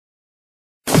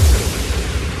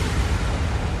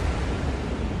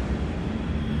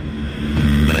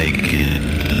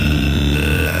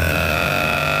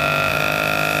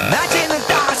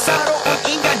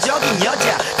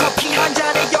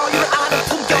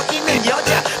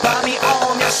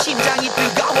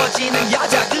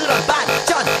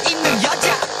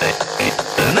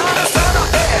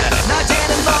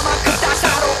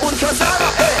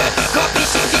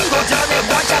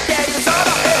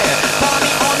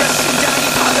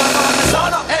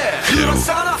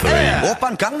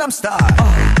강남스타일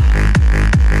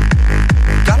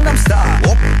강남스타일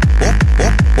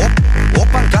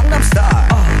오빤 강남스타일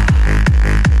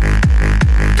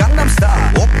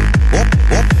강남스타일 오빤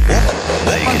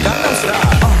강남스타일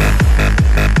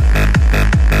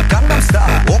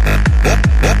강남스타일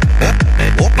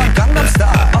오빤 강남스타일 강남스타일 오빤 강남스타일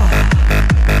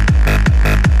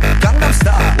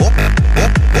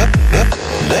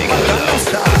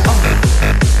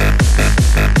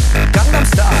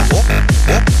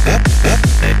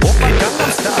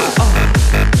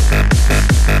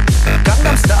강남스타일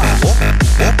오빤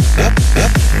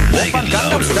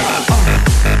강남스타일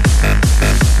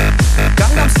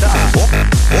강남스타일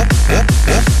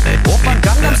오빤 강남스타일 강남스타일 오빤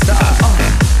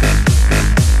강남스타일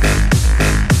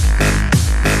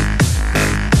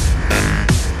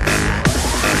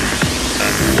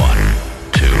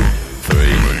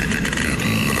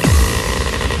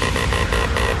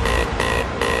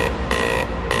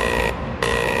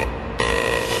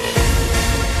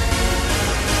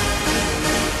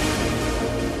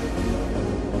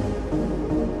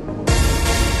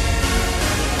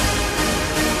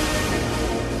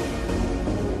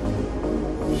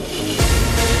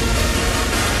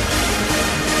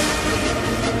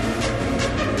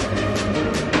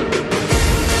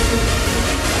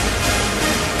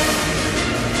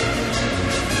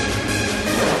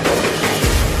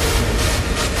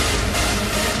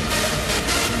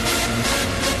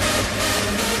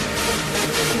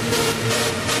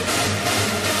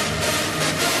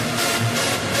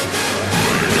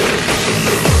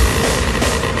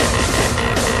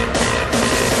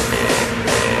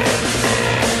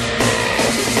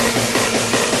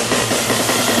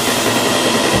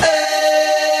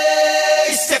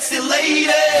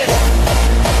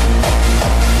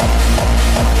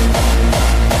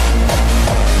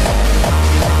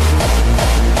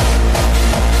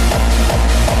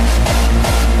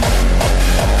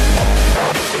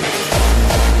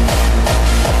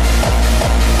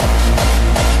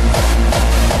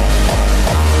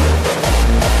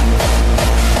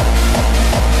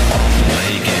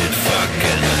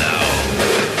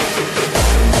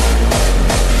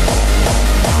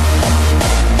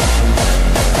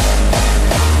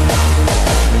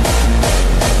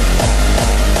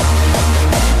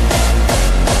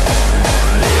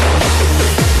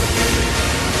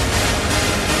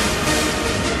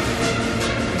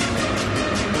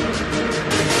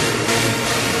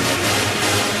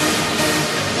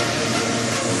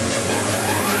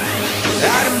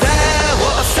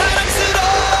아름다워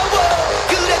사랑스러워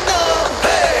그래 너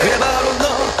그래 바로 너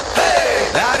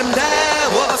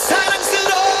아름다워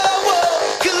사랑스러워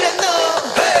그래 너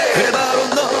그래 바로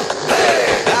너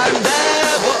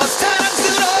아름다워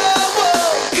사랑스러워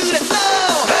그래 너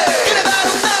그래 바로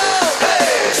너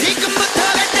지금부터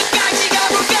갈 때까지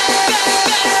가볼게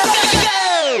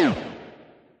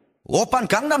오빤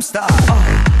강남스타일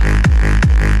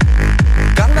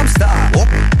강남스타일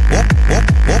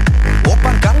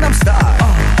오빤 강남스타일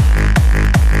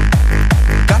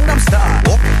강남스타일 오빤 강남스타일 강남스타일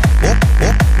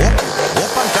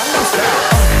오빤 강남스타일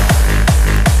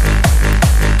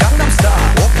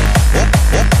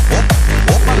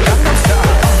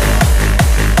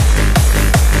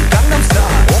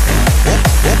강남스타일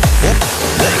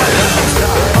오빤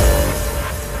강남스타일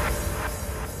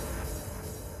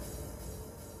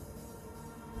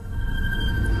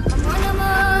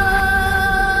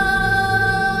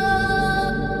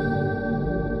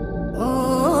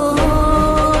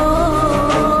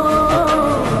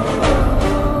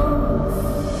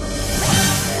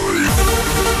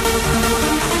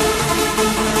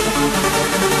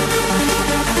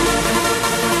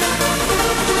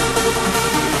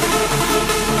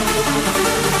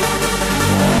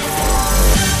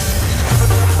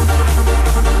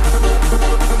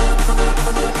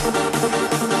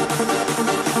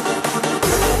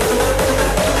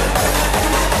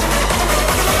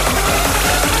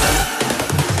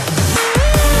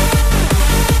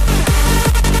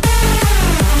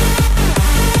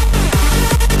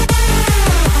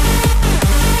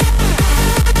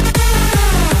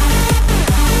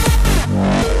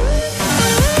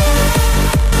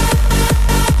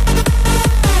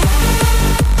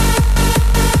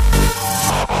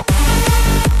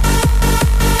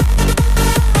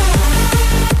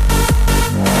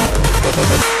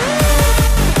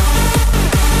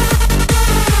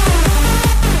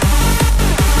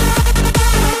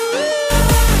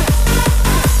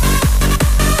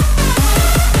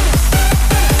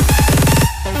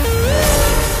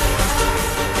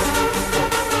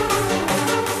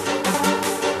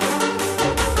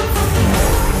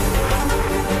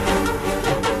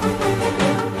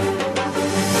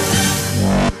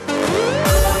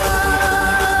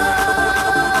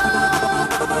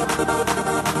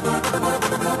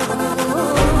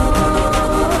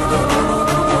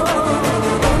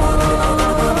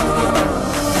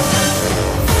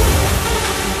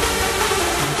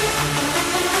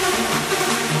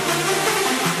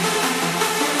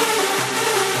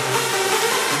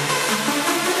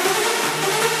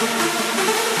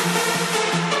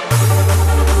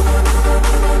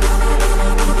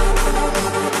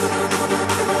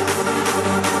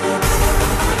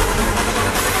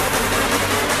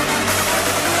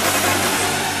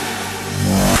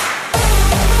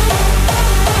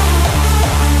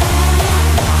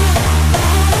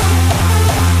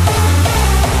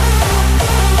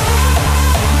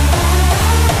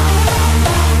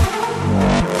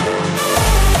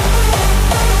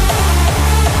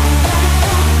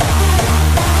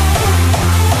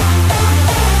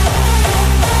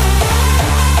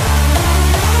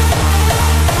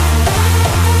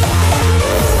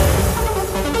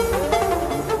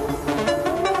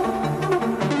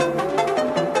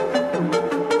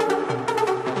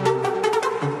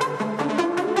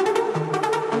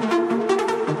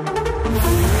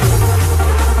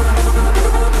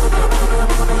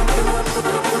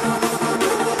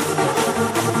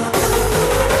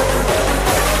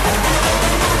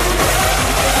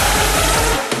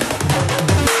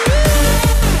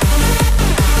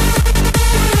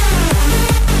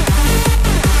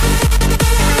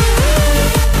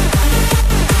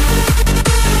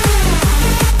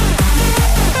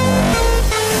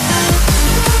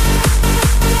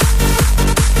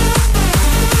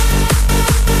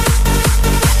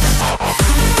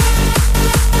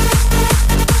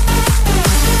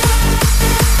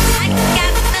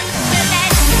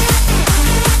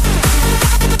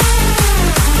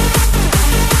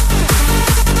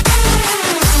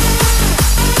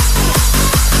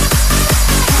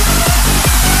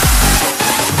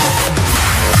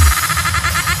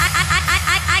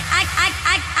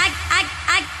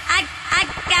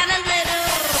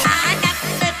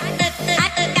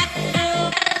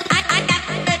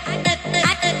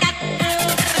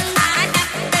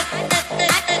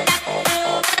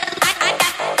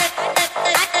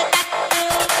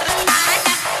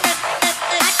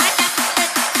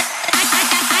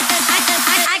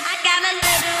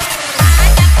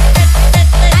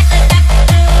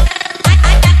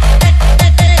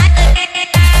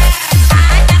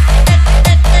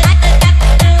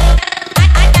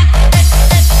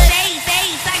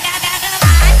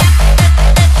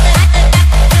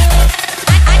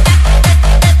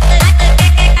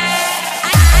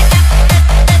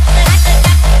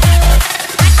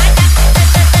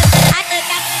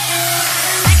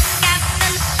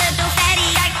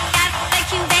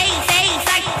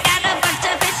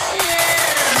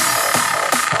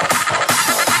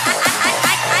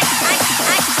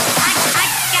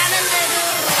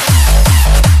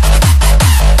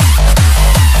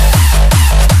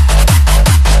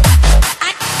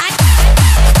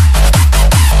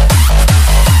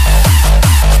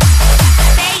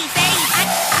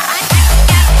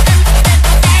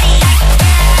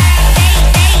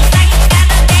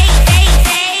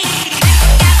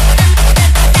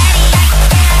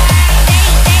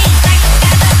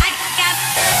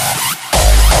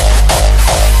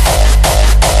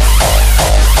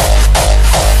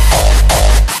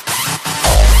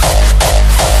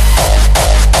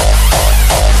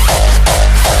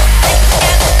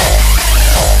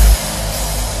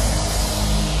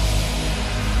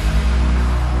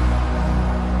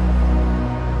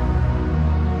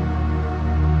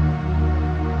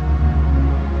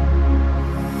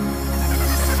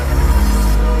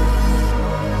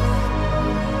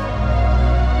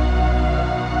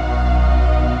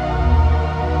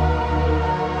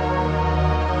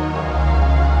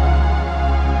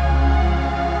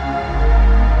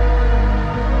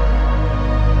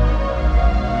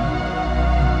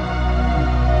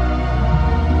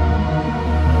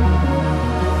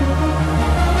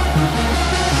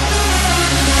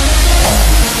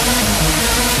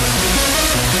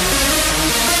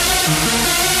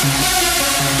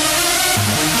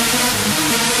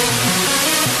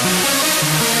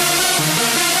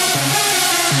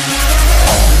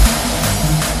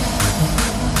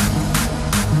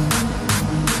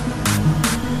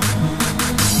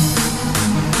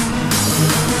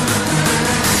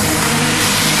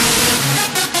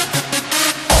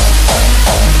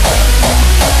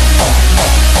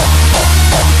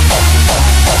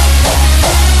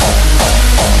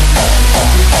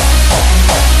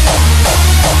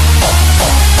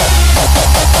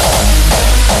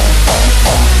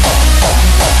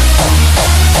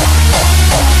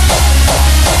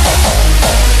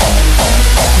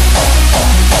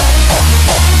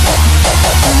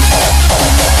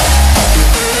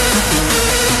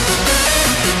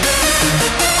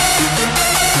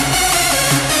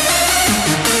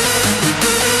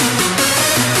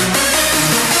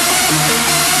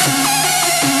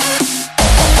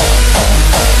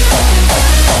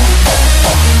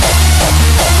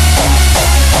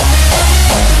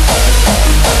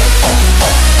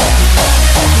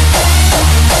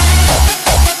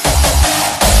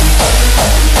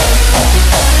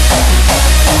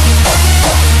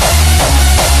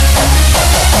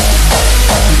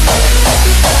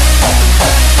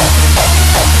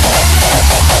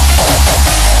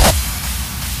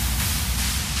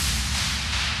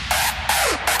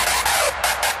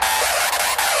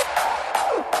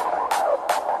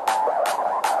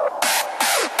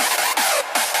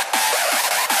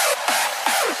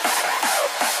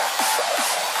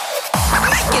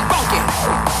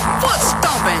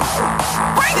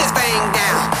thing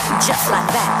down. Just like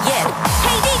that, yeah.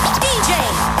 Hey, DJ,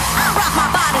 I rock my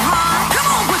body hard. Come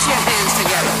on, put your hands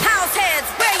together. House heads,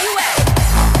 where you at?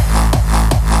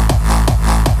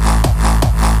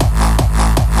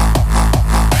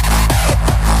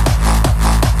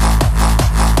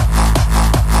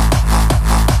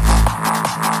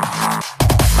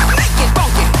 Make it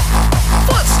funky,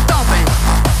 foot stomping.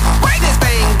 Break this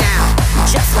thing down.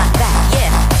 Just like that,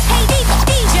 yeah. Hey,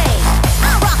 DJ,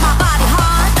 I rock my body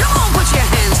hard. Come on, put your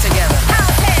hands together.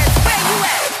 House heads, where you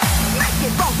at? Make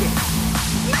it funky,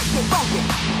 make it funky,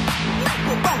 make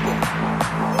it funky,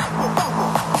 make it funky.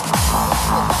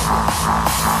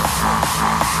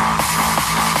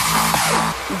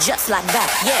 Just like that,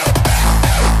 yeah.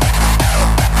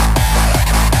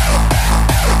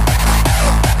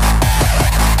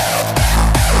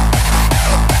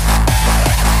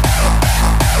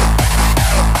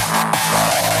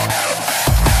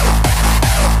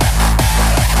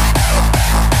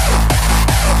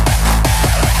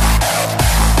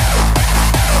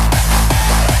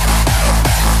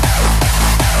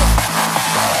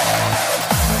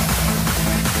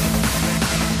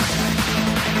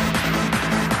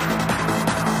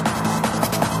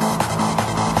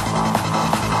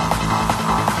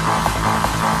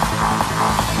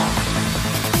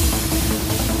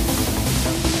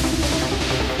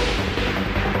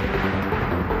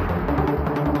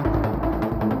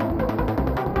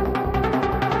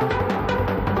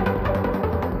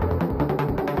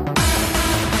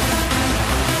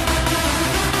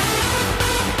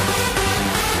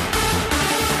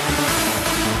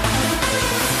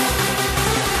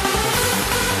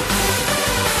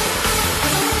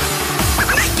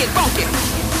 Funky,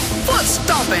 foot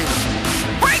stomping,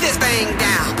 break this thing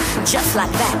down. Just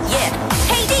like that, yeah.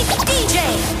 Hey, DJ,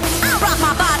 I rock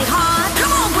my body hard.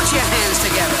 Come on, put your hands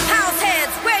together. House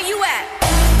heads, where you at?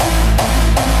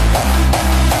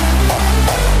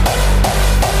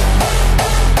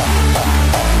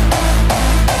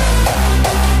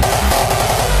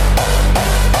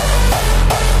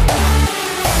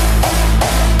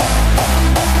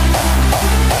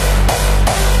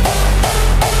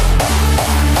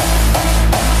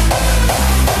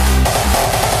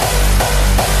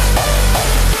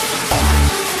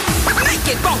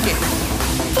 Funky,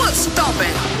 foot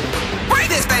stomping, break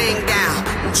this thing down.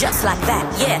 Just like that,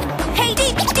 yeah. Hey,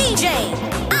 DJ,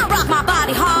 I rock my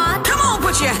body hard. Come on,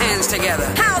 put your hands together.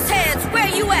 House heads, where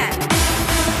you at?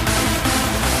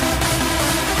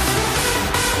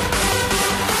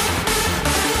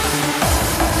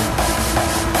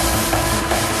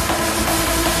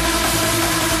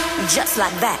 Just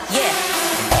like that, yeah.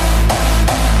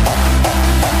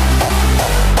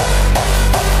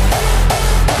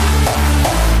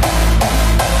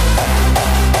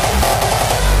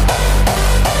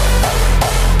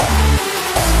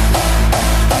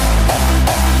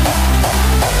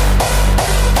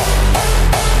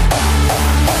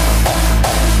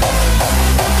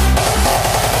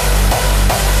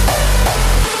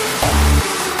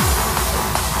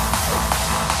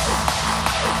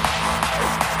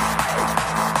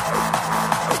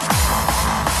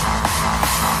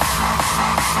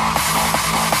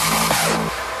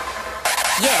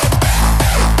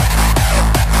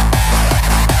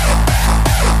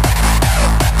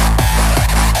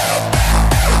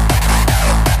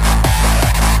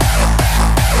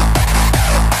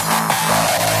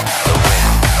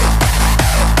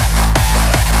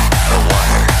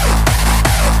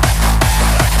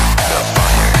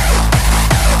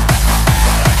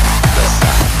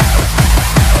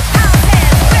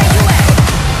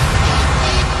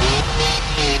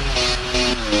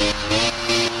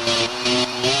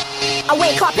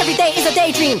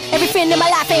 Everything in my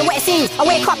life ain't what it seems. I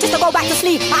wake up just to go back to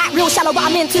sleep. I act real shallow, but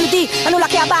I'm in too deep. And all I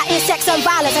care about is sex and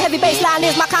violence. A heavy bass line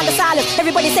is my kind of silence.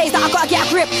 Everybody says that I gotta get a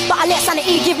grip, but I let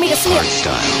sanity give me the slip.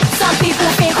 Some people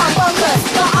think I'm bonkers,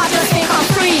 but I just think I'm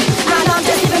free. And I'm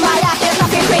just living my life, there's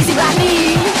nothing crazy about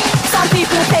me. Some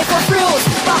people pay for thrills,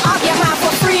 but I get mine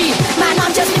for free. Man,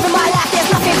 I'm just living my life,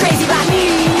 there's nothing crazy about me.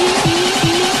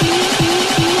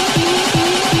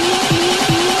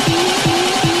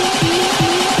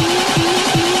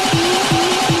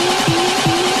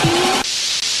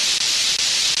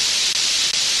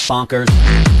 Bonkers.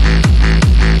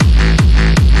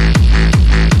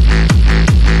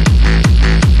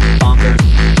 Bonkers.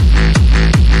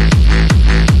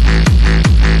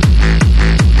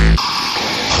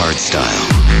 Hardstyle.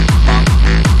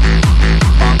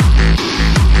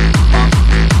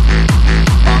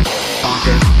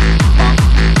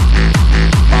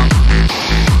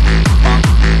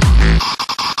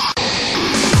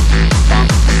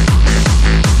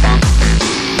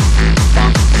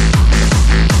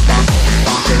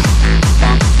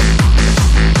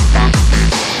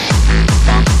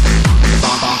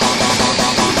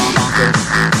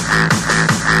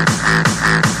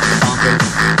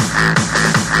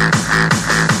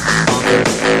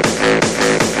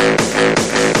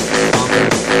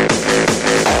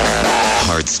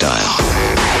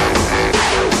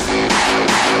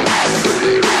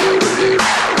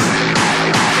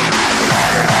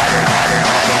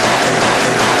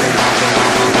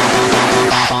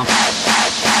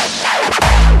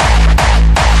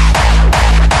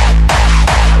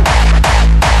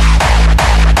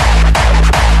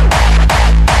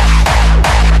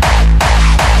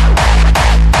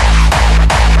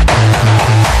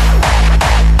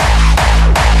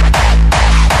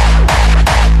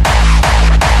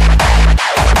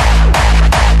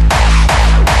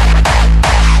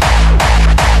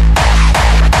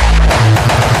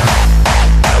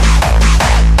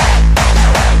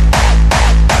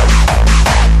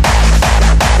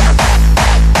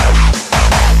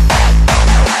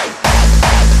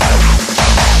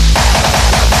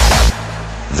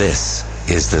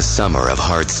 is the summer of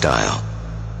hardstyle.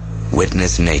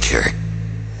 Witness nature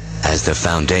as the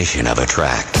foundation of a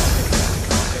track.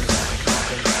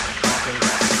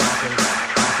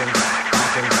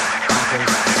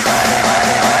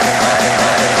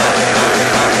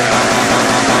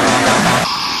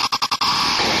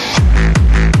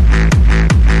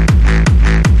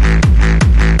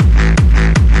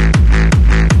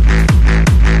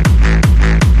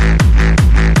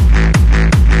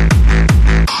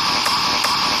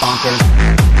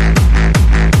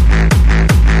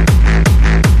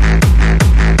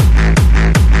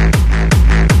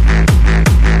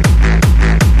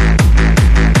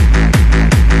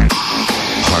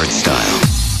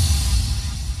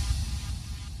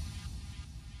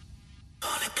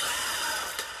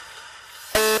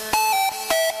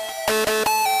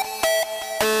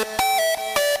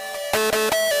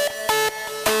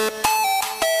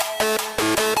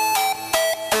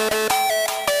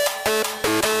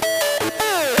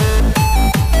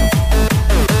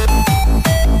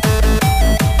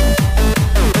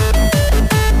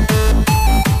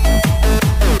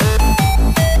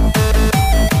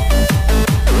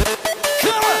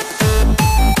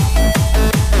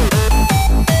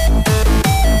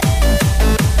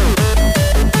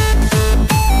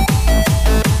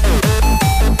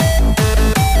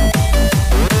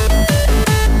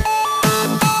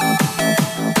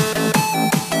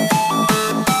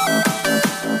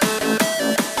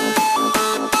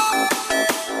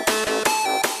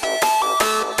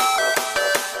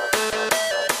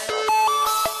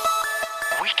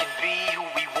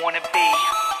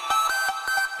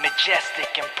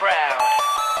 Majestic and proud,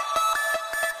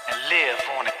 and live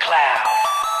on a cloud.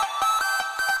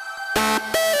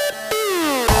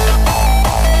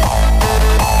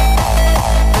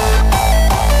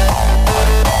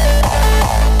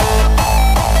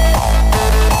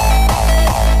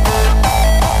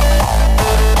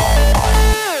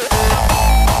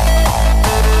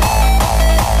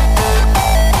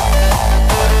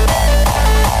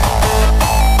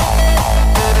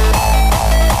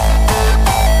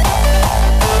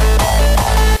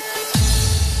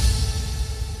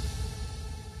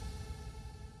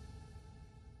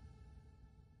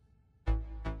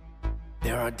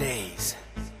 There are days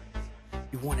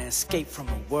you want to escape from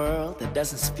a world that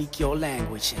doesn't speak your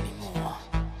language anymore.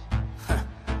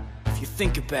 If you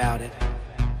think about it,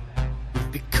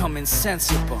 we've become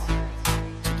insensible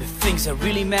to the things that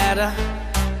really matter,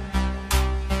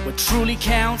 what truly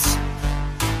counts.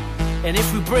 And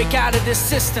if we break out of this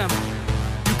system,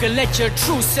 you can let your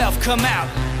true self come out.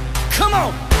 Come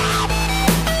on!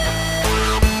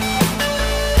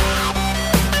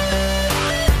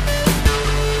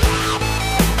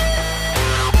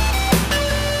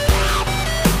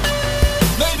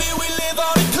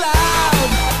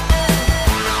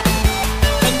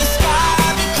 Sky.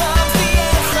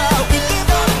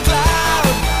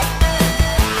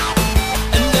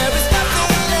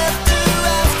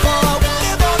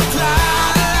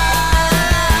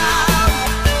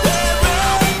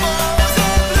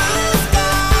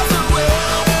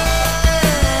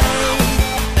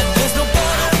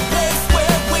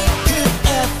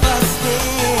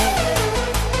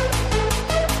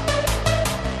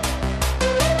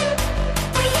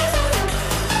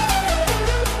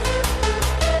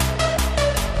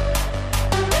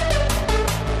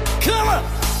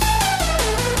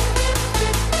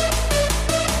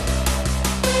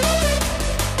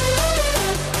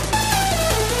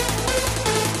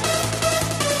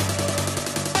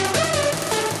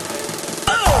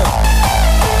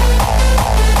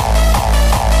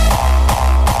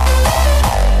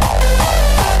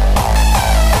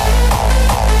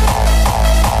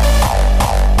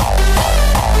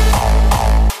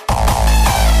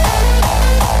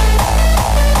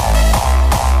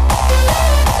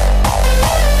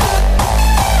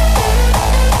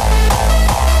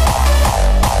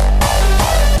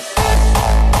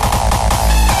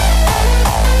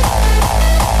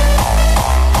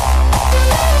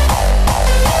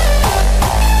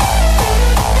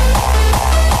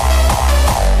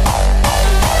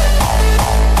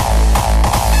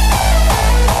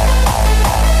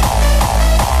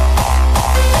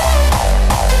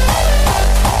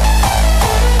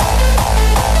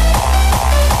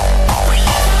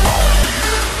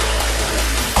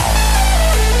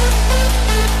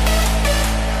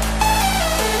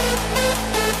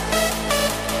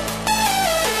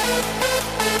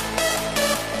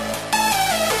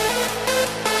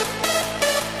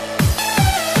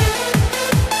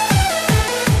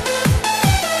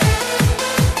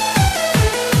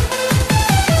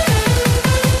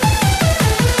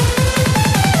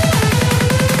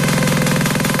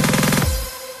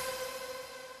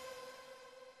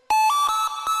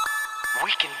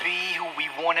 We can be who we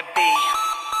wanna be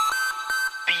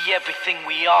everything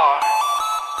we are,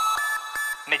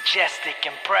 majestic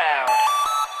and proud,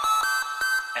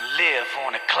 and live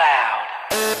on a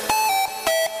cloud.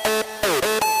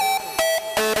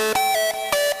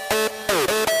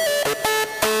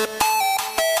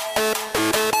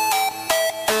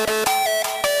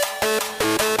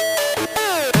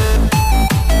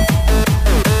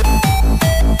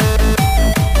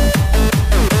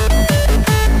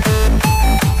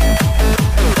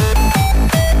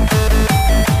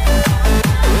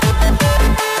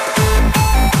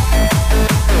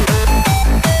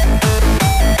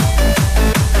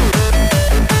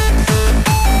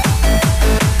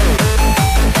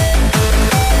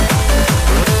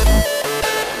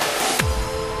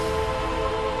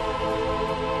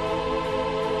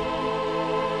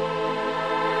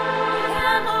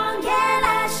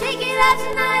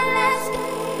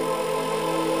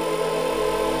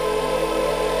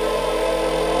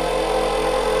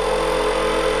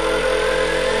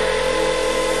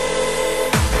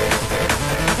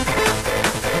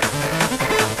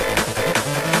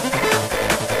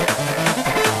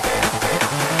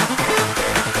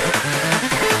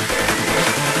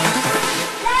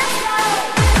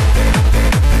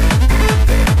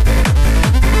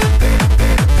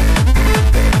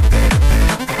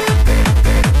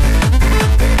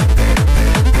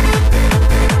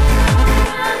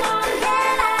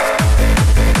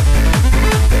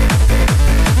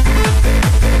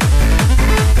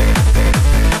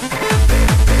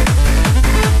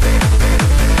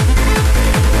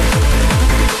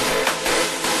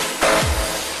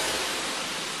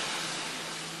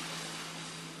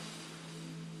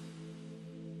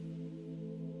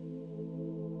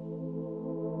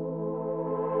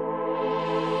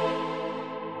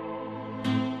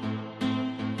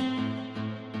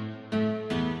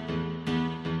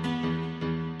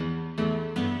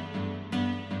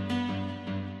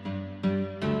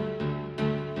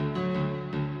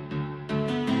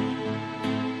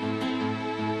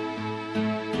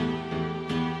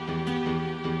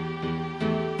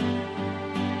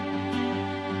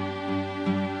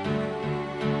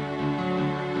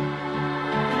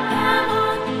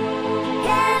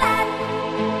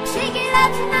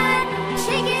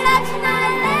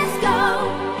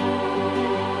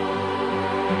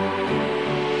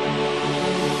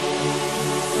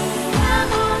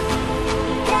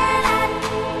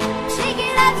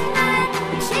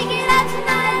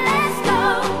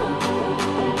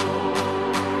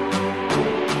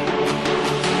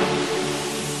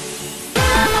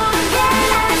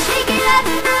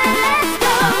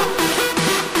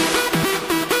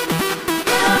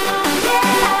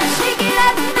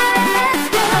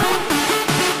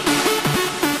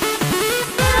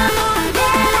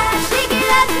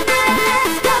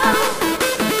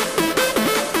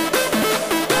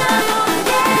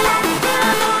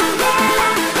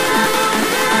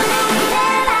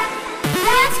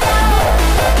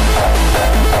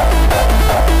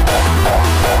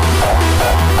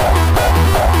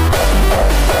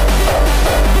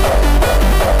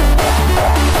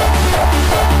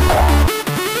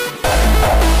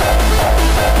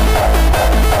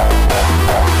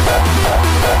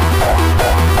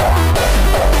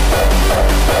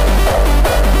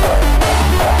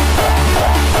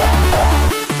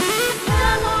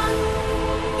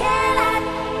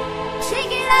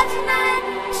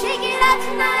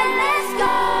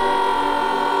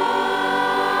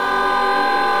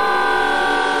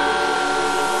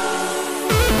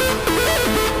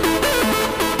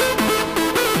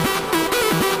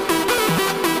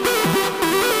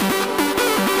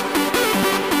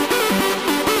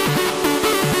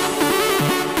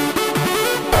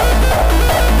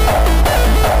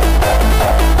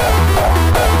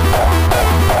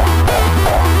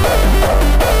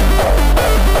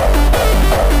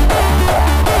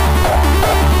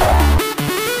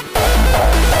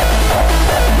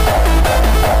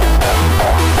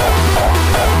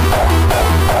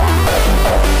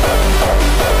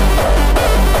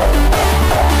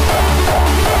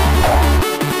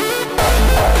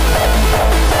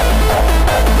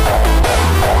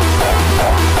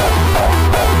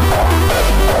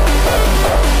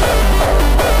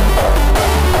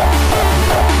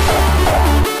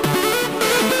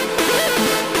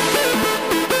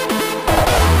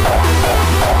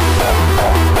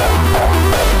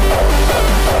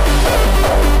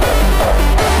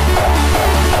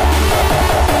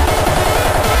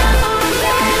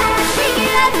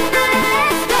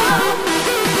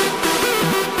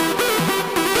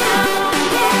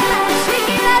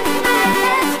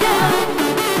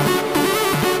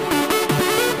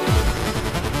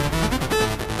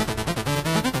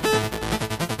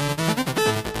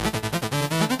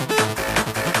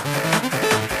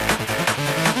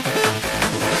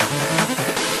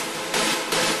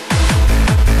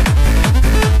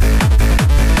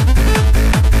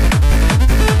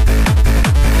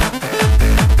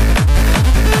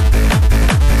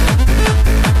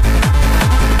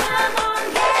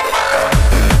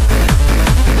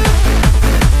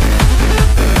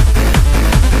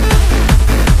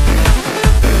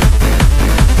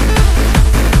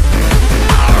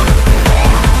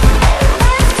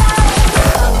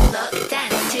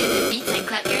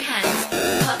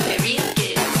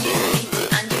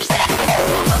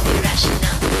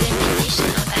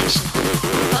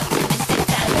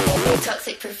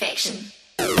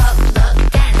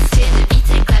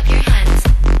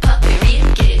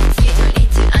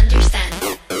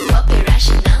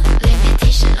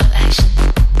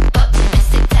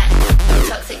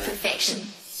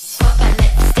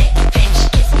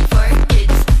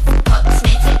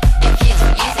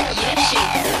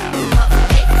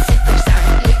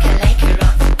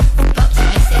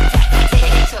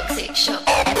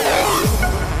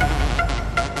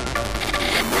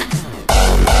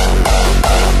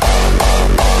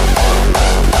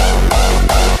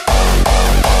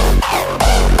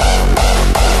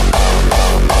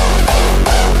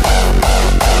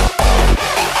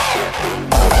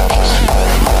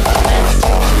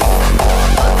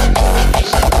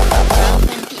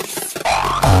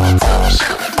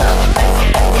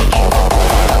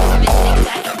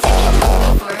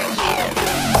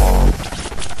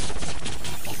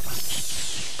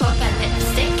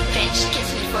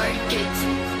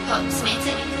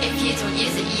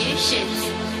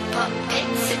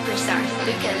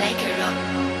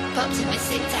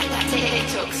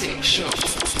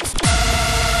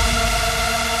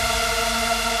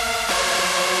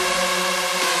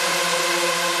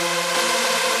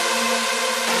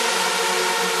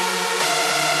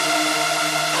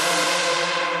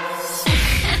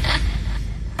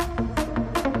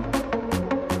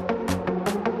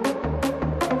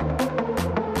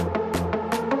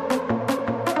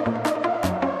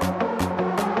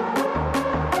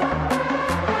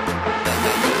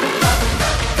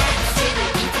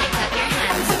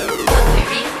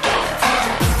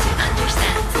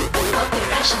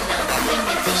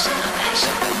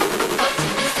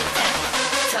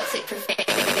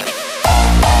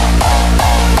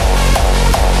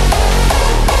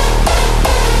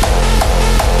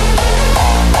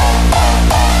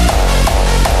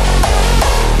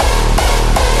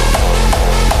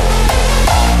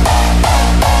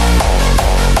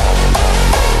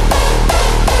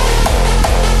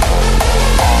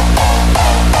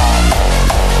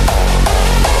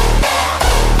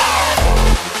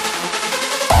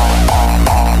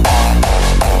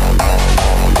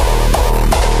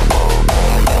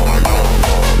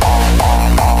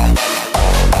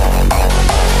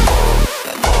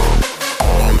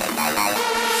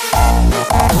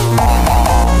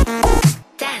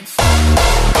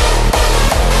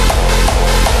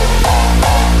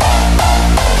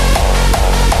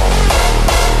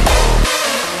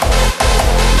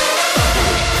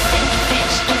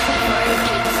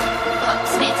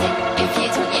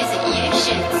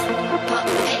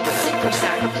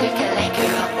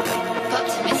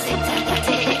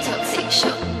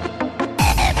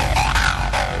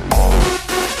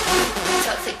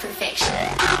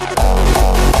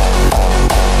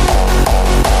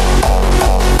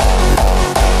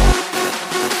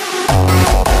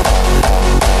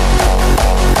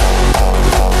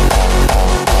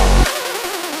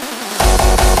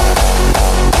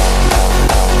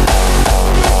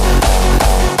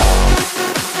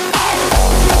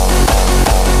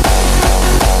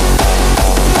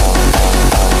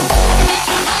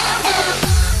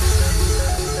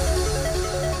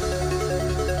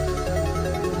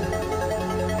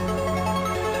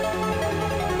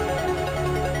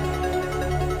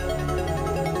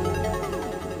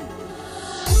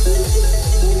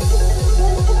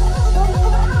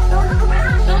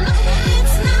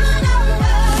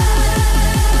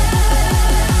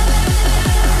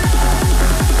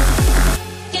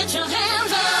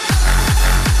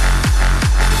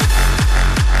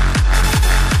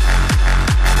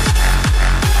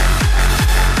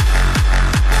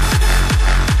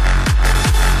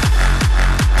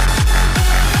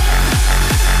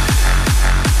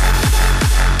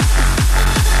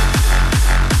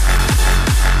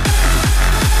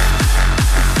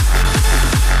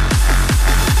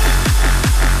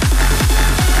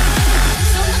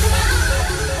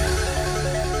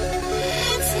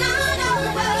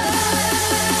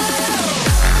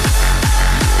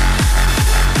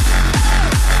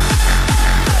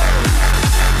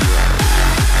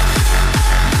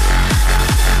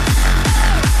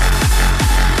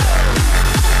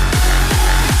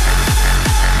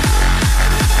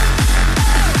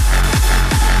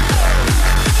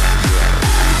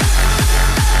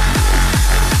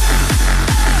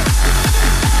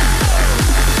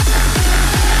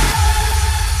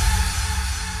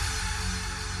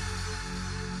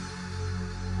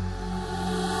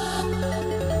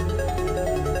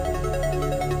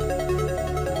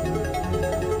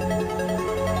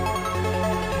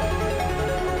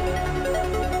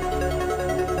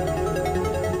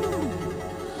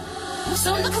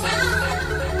 So look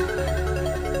around.